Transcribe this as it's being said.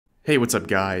Hey, what's up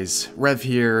guys? Rev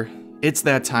here. It's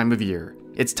that time of year.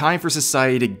 It's time for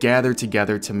society to gather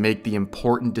together to make the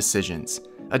important decisions.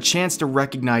 A chance to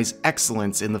recognize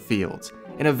excellence in the field.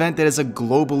 An event that is a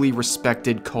globally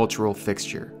respected cultural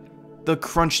fixture. The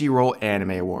Crunchyroll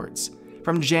Anime Awards.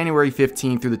 From January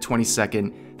 15th through the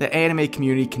 22nd, the anime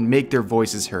community can make their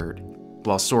voices heard.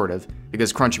 Well, sort of,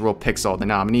 because Crunchyroll picks all the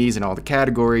nominees in all the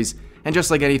categories, and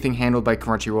just like anything handled by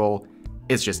Crunchyroll,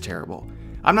 it's just terrible.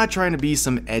 I'm not trying to be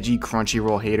some edgy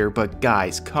Crunchyroll hater, but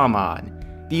guys, come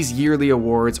on. These yearly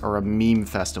awards are a meme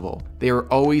festival. They are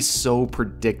always so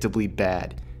predictably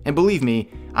bad. And believe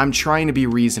me, I'm trying to be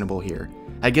reasonable here.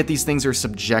 I get these things are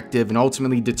subjective and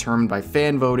ultimately determined by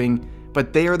fan voting,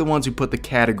 but they are the ones who put the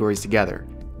categories together.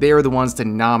 They are the ones to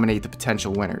nominate the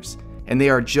potential winners. And they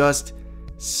are just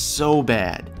so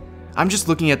bad. I'm just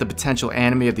looking at the potential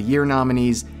Anime of the Year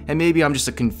nominees, and maybe I'm just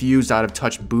a confused,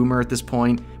 out-of-touch boomer at this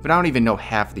point, but I don't even know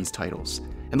half of these titles.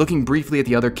 And looking briefly at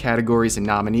the other categories and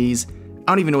nominees,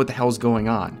 I don't even know what the hell's going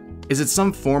on. Is it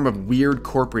some form of weird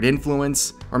corporate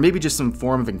influence, or maybe just some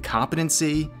form of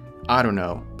incompetency? I don't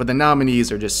know, but the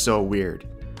nominees are just so weird.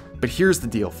 But here's the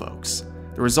deal, folks.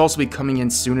 The results will be coming in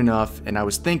soon enough, and I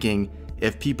was thinking,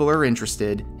 if people are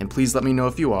interested, and please let me know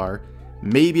if you are,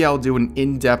 maybe I'll do an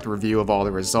in-depth review of all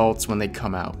the results when they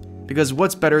come out. Because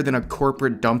what's better than a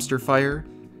corporate dumpster fire?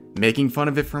 Making fun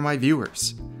of it for my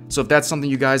viewers. So if that's something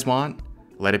you guys want,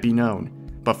 let it be known.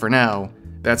 But for now,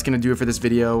 that's gonna do it for this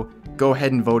video. Go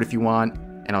ahead and vote if you want,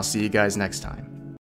 and I'll see you guys next time.